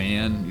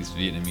Man. He's a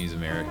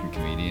Vietnamese-American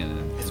comedian.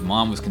 And his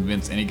mom was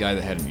convinced any guy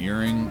that had an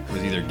earring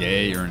was either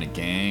gay or in a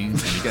gang. And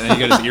he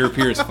got his ear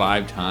pierced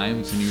 5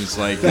 times. And he was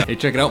like, hey,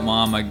 check it out,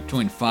 Mom. I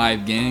joined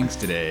 5 gangs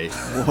today.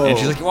 Whoa. And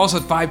she's like, you're also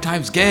 5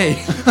 times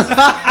gay.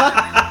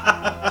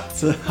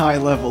 It's a high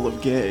level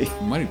of gay.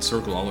 You might have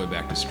circled all the way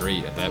back to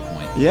straight at that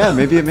point. Yeah,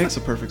 maybe it makes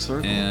a perfect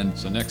circle. And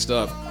so next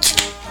up...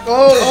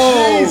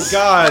 Oh,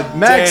 God,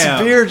 Max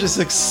damn. Beer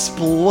just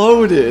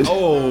exploded.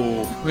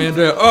 Oh. And,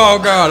 oh,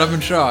 God, I've been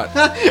shot.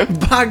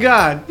 By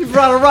God, you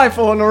brought a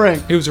rifle in the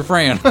ring. He was a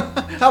friend.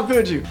 How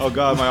could you? Oh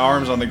God, my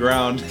arm's on the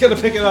ground. Gotta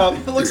pick it up.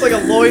 It looks like a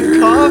Lloyd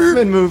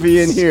Kaufman movie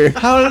in here.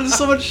 How did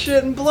so much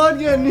shit and blood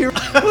get in here?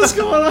 What's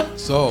going on?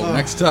 So,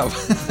 next up,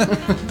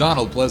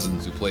 Donald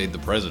Pleasance, who played the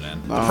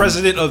president The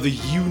President of the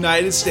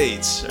United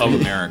States. of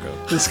America.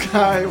 This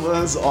guy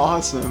was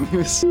awesome. He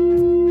was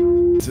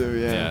too,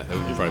 Yeah, that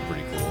would be probably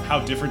pretty cool. How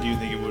different do you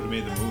think it would have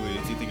made the movie?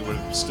 Do you think it would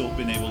have still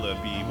been able to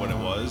be what it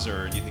was,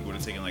 or do you think it would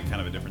have taken like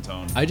kind of a different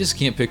tone? I just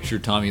can't picture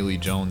Tommy Lee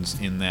Jones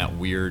in that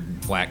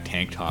weird black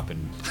tank top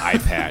and eye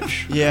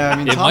patch. Yeah, I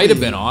mean, it Tommy, might have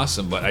been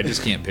awesome, but I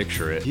just can't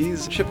picture it.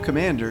 He's ship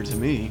commander to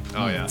me.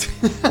 Oh yeah.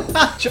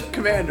 Ship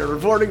commander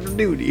reporting for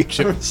duty.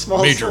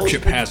 Small Major soldier.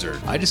 chip hazard.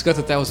 I just got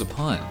that was a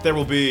pun. There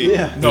will be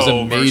Yeah. There's no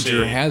a major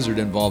mercy. hazard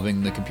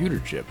involving the computer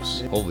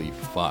chips. Holy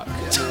fuck.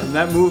 And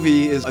that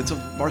movie it's a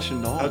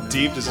Martian doll. How man.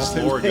 deep does this All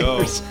them lore go?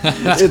 layers.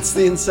 It's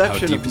the How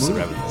inception deep of does the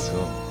movies. rabbit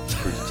hole go? It's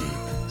pretty deep.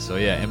 So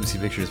yeah, Embassy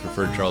Pictures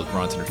preferred Charles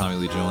Bronson or Tommy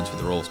Lee Jones for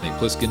the role of Snake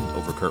Plissken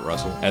over Kurt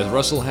Russell, as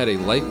Russell had a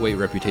lightweight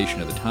reputation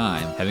at the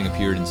time, having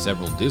appeared in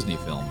several Disney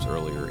films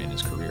earlier in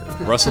his career.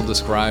 Russell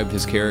described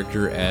his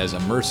character as a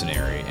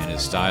mercenary, and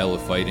his style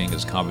of fighting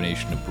is a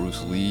combination of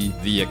Bruce Lee,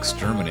 the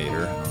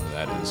Exterminator, I don't know who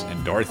that is,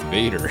 and Darth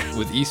Vader,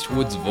 with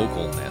Eastwood's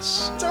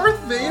vocalness. Darth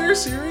Vader,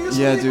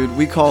 seriously? Yeah, dude,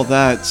 we call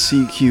that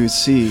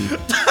CQC.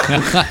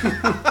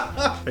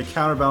 They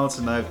counterbalance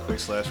the knife, quick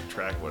slash,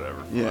 retract,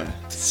 whatever. Yeah.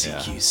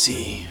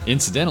 CQC.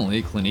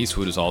 Incidentally, Clint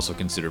Eastwood is also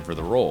considered for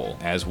the role,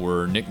 as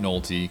were Nick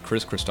Nolte,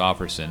 Chris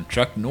Christopherson,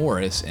 Chuck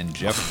Norris, and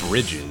Jeff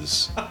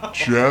Bridges.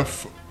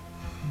 Jeff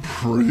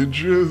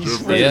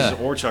Bridges? Yeah.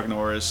 Or Chuck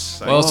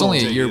Norris. Well, it's I only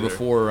a don't year take either.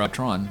 before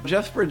Tron.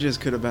 Jeff Bridges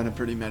could have been a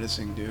pretty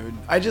menacing dude.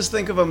 I just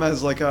think of him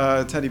as like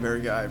a teddy bear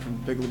guy from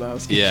Big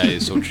Lebowski. Yeah,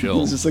 he's so chill.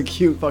 He's just a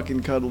cute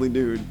fucking cuddly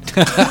dude.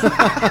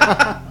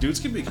 Dudes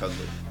can be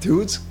cuddly.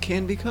 Dudes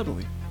can be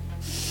cuddly.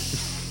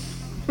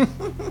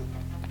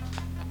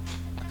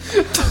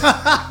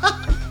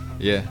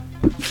 Yeah.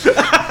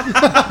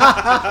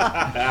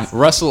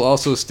 Russell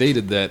also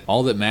stated that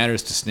all that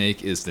matters to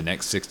Snake is the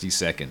next 60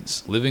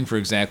 seconds. Living for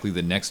exactly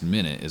the next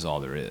minute is all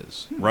there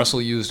is.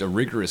 Russell used a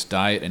rigorous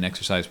diet and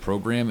exercise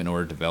program in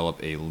order to develop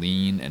a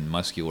lean and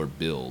muscular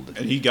build.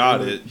 And he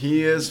got it.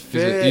 He is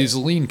fit. He's a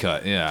lean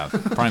cut, yeah.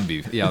 Prime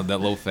beef, yeah, that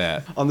low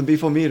fat. On the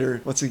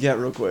beefometer, what's he get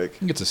real quick? I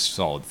think it's a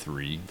solid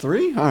 3.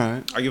 3?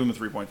 Alright. I give him a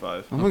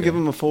 3.5. I'm gonna give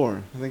him a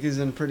 4. I think he's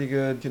in pretty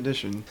good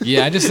condition.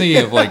 Yeah, I just think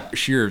of like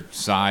sheer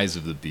size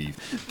of the beef.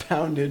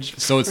 Poundage.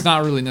 So it's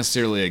not really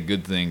necessarily a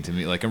good thing to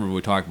me. Like I remember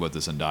we talked about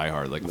this on Die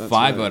Hard. Like That's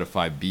 5 right. out of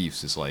 5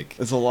 beefs is like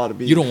It's a lot of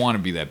beef. you don't want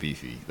to be that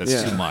beefy. That's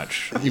Yeah. too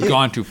much. You've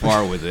gone too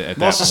far with it at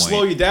that Muscle point.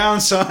 slow you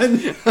down, son.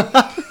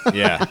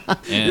 Yeah,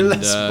 and You're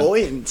less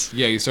buoyant.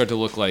 yeah, you start to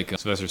look like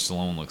Sylvester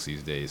Stallone looks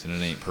these days, and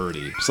it ain't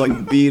pretty. It's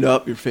like beat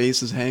up, your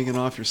face is hanging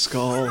off your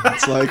skull.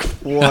 It's like,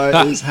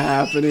 what is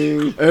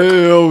happening?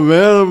 Hey, oh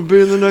man, I'm gonna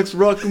be in the next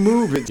rock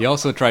movie. He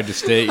also tried to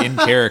stay in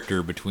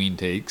character between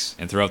takes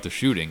and throughout the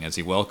shooting, as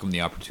he welcomed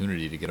the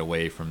opportunity to get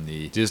away from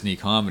the Disney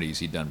comedies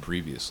he'd done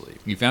previously.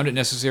 He found it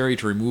necessary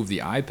to remove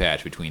the eye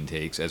patch between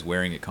takes, as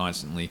wearing it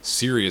constantly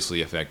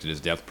seriously affected his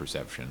depth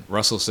perception.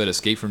 Russell said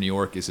Escape from New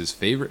York is his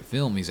favorite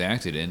film he's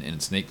acted in,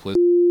 and Snake Plissken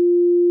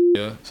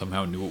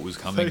somehow knew what was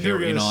coming. They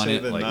were in on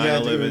it. The Like,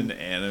 9/11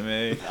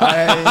 anime.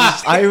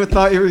 I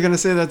thought you were gonna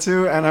say that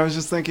too, and I was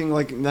just thinking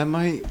like that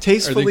might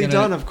tastefully gonna-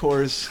 done, of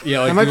course. yeah,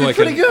 like, that might do be like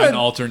pretty good. an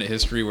alternate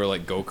history where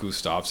like Goku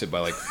stops it by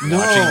like No.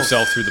 watching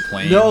himself through the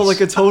planes. No, like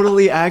a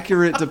totally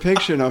accurate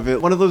depiction of it.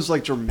 One of those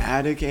like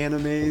dramatic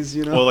animes,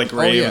 you know? Well, like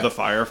Grave yeah. of the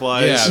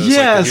Fireflies. Yeah, it was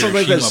yeah, like the something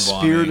like that. Hiroshima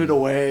Spirited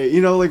bombing. Away,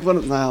 you know, like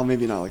one. No,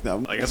 maybe not like that.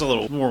 Like that's a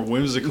little more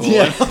whimsical.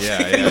 Yeah.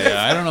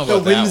 Yeah. I don't know The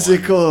about that one.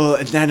 whimsical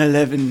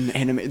 9/11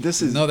 anime.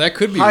 This is No, that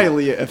could be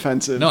highly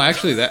offensive. No,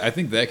 actually, I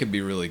think that could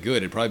be really good.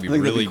 It'd probably I be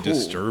think that'd really be cool.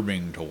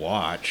 disturbing to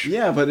watch.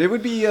 Yeah, but it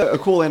would be a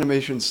cool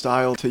animation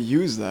style to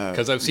use that.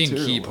 Because I've seen key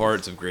material.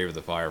 parts of Grave of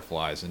the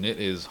Fireflies, and it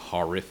is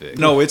horrific.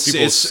 No, it's-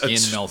 People's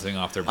it's- skin melting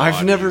off their bodies.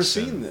 I've never and-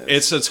 seen this.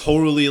 It's a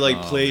totally like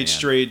Oh, played man.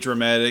 straight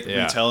dramatic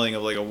Yeah. retelling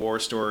of like a war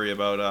story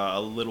about a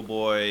little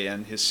boy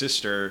and his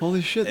sister.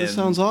 Holy shit, this And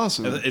sounds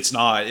awesome. It's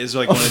not. It's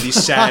like one of the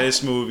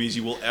saddest movies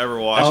you will ever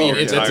watch. I mean, in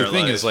your it's the entire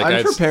thing life. is like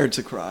I'm prepared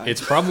to cry.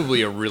 it's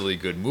probably a really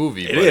good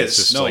movie. It but is. It's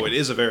just No, like it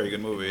is a very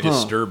good movie.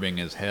 disturbing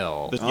as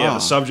hell. Yeah, Ah. the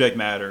subject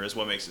matter is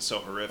what makes it so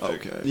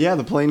horrific. Okay. Yeah,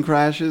 the plane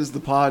crashes, the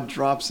pod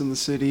drops in the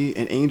city,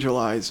 and Angel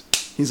Eyes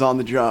He's on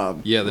the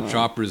job. Yeah, the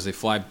choppers, they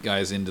fly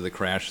guys into the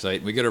crash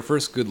site. We get our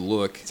first good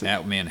look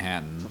at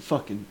Manhattan.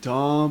 Fucking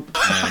dump.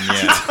 And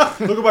yeah,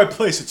 Look at my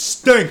place. It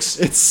stinks.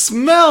 It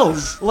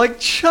smells like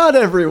chud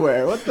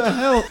everywhere. What the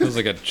hell? it was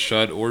like a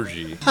chud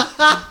orgy.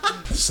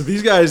 So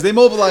these guys, they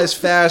mobilize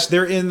fast.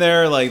 They're in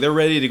there, like they're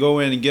ready to go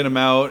in and get them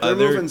out. They're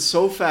moving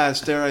so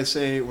fast, dare I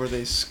say, were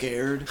they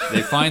scared?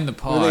 They find the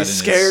pod. Were they and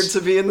scared it's-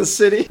 to be in the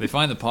city? They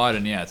find the pod,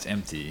 and yeah, it's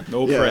empty.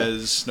 no Yeah.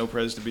 no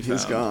Prez to be found.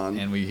 He's gone.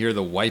 And we hear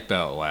the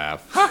wipeout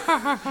laugh.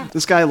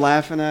 This guy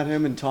laughing at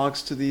him and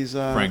talks to these.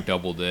 Frank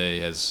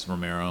Doubleday as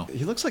Romero.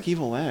 He looks like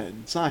Evil Ed.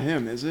 It's not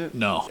him, is it?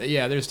 No.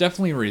 Yeah, there's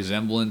definitely a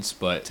resemblance,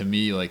 but to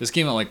me, like, this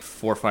came out like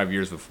 4 or 5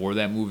 years before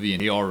that movie,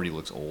 and he already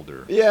looks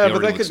older. Yeah, He but already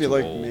that could looks be too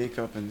like old.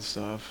 makeup and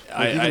stuff.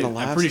 I- Like, even the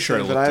I'm pretty sure I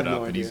lashes, but looked have it no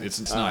up, and idea.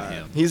 it's not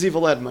him. He's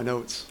Evil Ed in my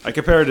notes. I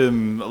compared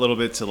him a little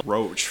bit to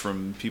Roach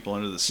from People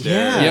Under the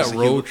Stairs. Yeah. Yeah, He-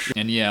 Roach,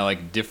 and yeah,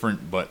 like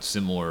different but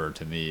similar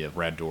to me of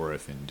Brad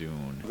Dourif and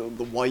Dune.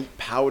 The white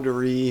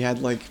powdery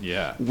had like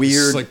Yeah,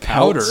 weird it's like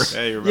powder. pelts.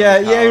 Yeah, you remember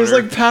Yeah, he was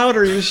Powder? like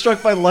powder. He was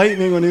struck by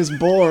lightning when he was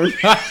born.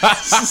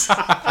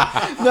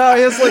 No,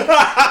 he has like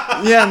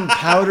and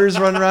powders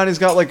running around. He's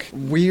got like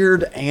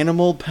weird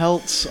animal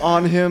pelts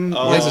on him. He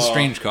has a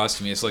strange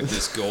costume. It's like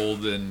this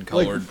golden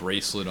colored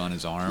bracelet on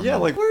his arm. Yeah,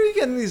 like where are you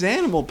getting these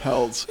animal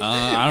pelts?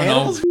 I don't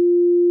Animals- know.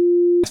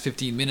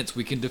 15 minutes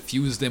we can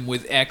diffuse them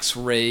with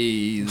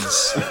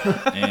X-rays.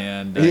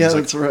 And Yeah, he's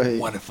that's right.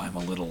 What if I'm a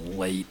little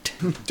late?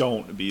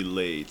 Don't be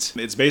late.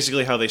 It's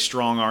basically how they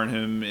strong arm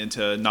him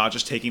into not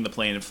just taking the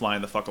plane and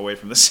flying the fuck away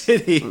from the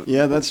city.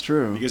 Yeah, that's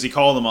true. Because he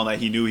called them on that,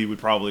 he knew he would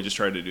probably just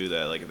try to do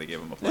that, like if they gave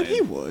him a plane. And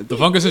he would. The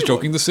fungus is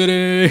choking the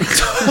city.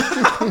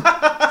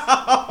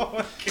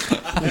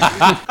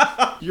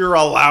 You're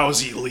a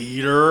lousy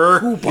leader.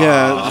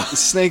 Yeah,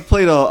 Snake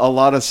played a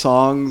lot of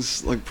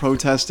songs like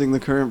protesting the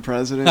current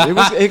president.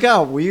 It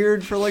got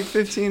weird for like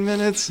 15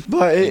 minutes,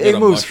 but You it got a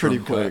moves pretty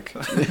mushroom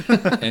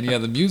quick. And yeah,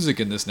 the music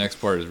in this next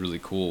part is really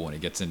cool when he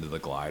gets into the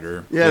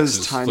glider. Yeah, flicks this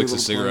his, tiny flicks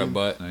his little cigarette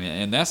plane. butt. I mean,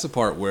 and that's the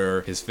part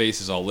where his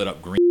face is all lit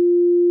up green.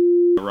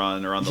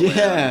 Run around the land.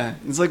 Yeah,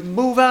 it's like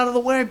move out of the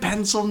way,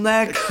 pencil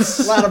neck.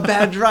 A lot of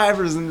bad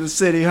drivers in the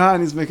city, huh?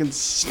 And he's making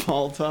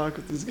small talk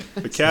with these guys.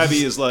 But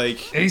Cabby is like,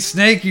 Hey,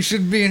 Snake, you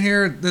shouldn't be in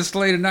here this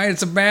late at night.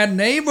 It's a bad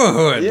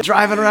neighborhood. Yeah,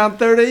 driving around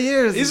 30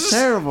 years. he's It's just,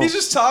 terrible. he's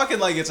just talking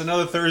like it's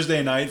another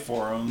Thursday night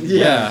for him.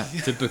 Yeah.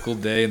 Typical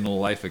day in the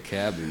life of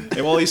Cabby.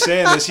 And while he's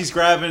saying this, he's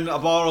grabbing a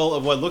bottle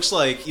of what looks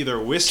like either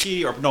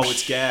whiskey or no,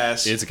 it's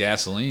gas. It's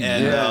gasoline.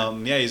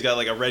 and Yeah. he's got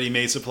like a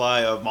ready-made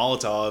supply of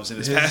Molotovs in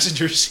his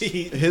passenger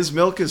seat. His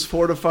milk is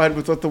fortified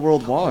with what the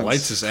world wants.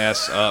 Lights his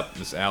ass up,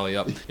 this alley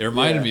up. It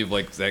reminded me of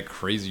like that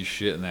crazy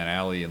shit in that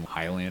alley in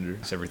Highlander.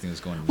 Everything was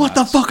going nuts. What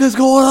the fuck is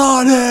going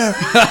on here?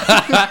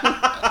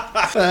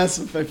 That's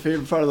my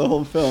favorite part of the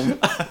whole film.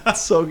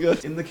 It's so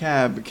good. In the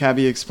cab,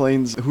 Cabby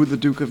explains who the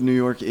Duke of New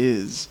York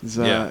is. He's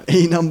Yeah.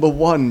 A number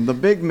one, the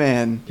big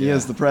man. He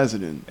is the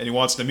president. And he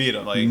wants to meet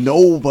him. Like,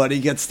 Nobody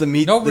gets to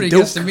meet Nobody the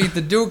Duke. gets to meet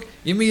the Duke.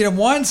 You meet him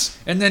once,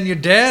 and then you're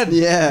dead.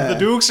 Yeah. the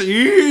Duke's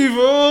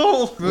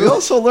evil. We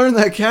also learned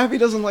that Cabby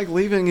doesn't like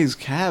leaving his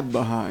cab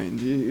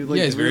behind. Like,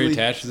 Yeah, he's very really-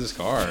 attached to this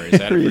car. He's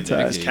had it Very for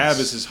attached. decades. Cab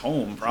is his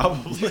home,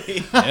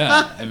 probably.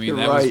 Yeah, I mean You're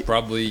that was right.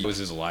 probably was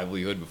his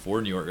livelihood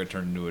before New York got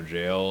turned into a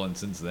jail, and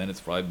since then it's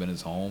probably been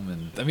his home.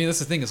 And I mean that's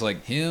the thing is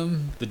like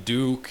him, the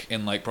Duke,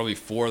 and like probably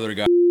 4 other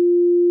guys.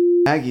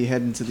 Maggie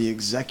head into the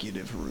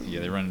executive room. Yeah,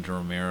 they run into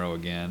Romero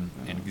again,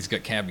 and he's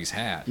got Cabby's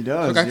hat. He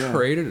does, Look, I yeah.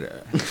 created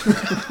it.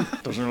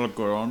 Doesn't it look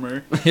good on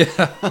me?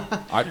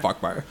 I'd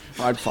fuck by her.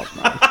 I'd fuck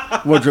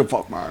my. Would you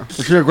fuck my?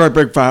 Is she a great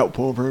big fat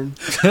pervert?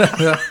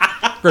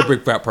 Great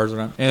big fat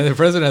president. And the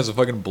president has a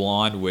fucking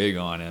blonde wig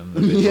on him. that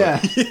they Yeah.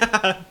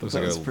 put- Looks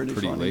like That's a pretty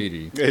pretty funny.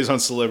 lady. He's on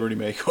Celebrity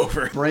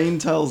Makeover. Brain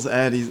tells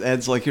Ed,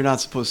 Ed's like, you're not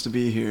supposed to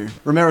be here.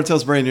 Romero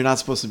tells Brain, you're not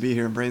supposed to be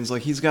here. And Brain's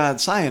like, he's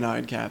got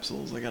cyanide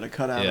capsules. I gotta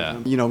cut out Yeah. of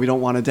him. You know, we don't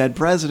want a dead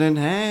president.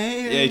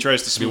 Hey. Yeah, he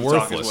tries to smooth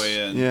talk his worthless.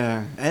 way in.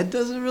 Yeah. Ed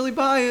doesn't really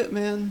buy it,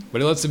 man.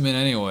 But he lets him in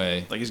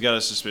anyway. Like he's got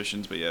his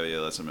suspicions, but yeah,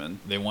 lets him in.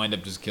 They wind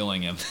up just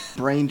killing him.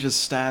 Brain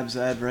just stabs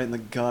Ed right in the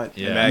gut.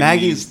 Yeah.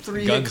 Maggie's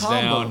 3-hit Guns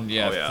combo. down.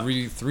 Yeah, Oh,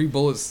 yeah. three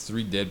bullets,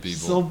 3 dead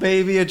people. So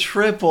baby, a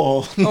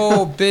triple.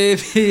 Oh,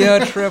 baby,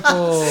 a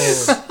triple.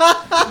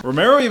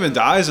 Romero even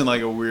dies in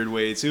like a weird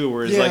way too,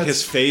 where it's Yeah, like it's-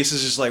 his face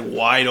is just like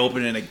wide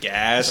open and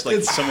aghast, like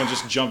It's- someone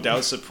just jumped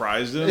out,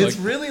 surprised him. It's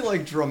Like, really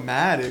like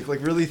dramatic,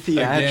 like really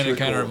theatrical. Again, it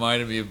kind of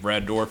reminded me of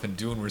Brad Dourif and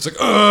Dune, where it's like,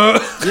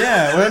 ugh!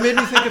 Yeah, well, it made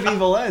me think of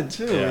Evil Ed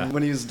too. Yeah.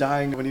 When he was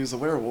dying, when he was a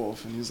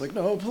werewolf, and he was like,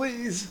 "No,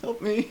 please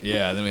help me."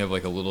 Yeah, then we have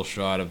like a little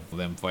shot of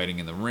them fighting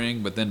in the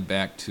ring, but then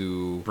back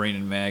to Brain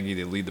and Maggie.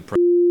 They lead the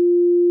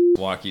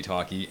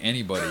walkie-talkie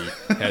anybody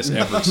has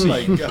ever oh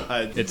my seen.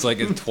 god. It's like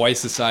it's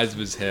twice the size of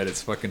his head.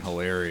 It's fucking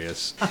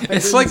hilarious. It's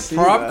didn't like see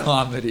prop that.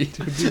 comedy,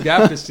 dude. You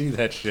got to see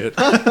that shit.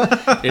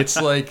 It's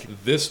like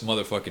this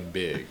motherfucking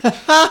big.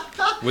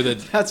 with a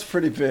That's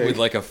pretty big. with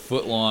like a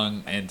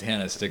foot-long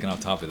antenna sticking off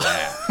top of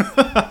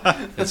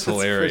that. That's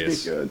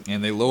hilarious. pretty good.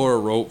 And they lower a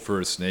rope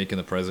for Snake and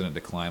the president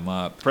to climb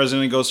up.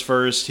 President goes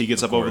first. He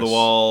gets Of up over the course.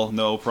 wall,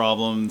 no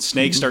problem.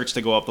 Snake starts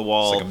to go up the It's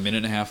wall. like a minute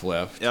and a half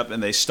left. Yep,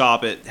 and they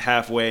stop it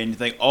halfway, and you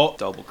think, oh,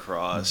 double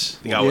cross.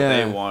 They got what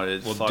Yeah. they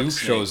wanted. Well, Fuck Duke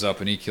Snake. shows up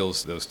and he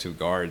kills those two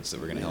guards that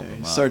were going to help him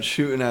He out. starts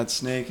shooting at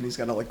Snake, and he's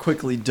got to like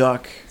quickly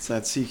duck. It's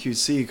that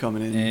CQC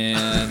coming in.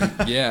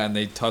 And yeah, and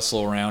they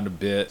tussle around a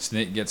bit.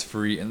 Snake gets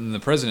free, and then the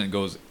president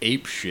goes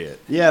ape shit.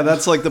 Yeah,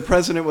 that's like the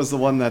president was the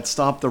one that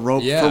stopped the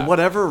rope Yeah. for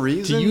whatever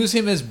reason. To use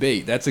him as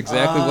bait. That's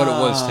exactly what it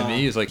was to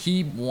me. It's like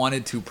he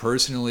wanted to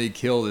personally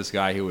kill this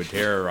guy who had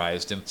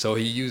terrorized him. So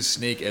he used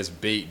Snake as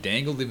bait,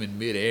 dangled him in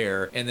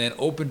midair, and then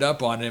opened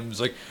up on him. It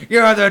was like,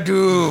 "You're the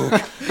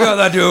Duke! You're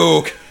the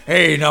Duke!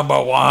 Hey,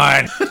 number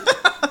one!"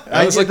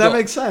 That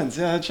makes sense.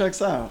 Yeah, it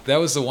checks out. That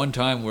was the one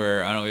time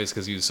where, I don't know, it's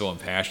because he was so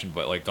impassioned,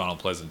 but like Donald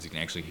Pleasance, you can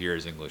actually hear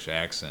his English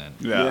accent.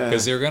 Yeah. Yeah.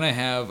 Because they're going to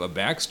have a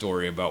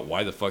backstory about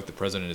why the fuck the president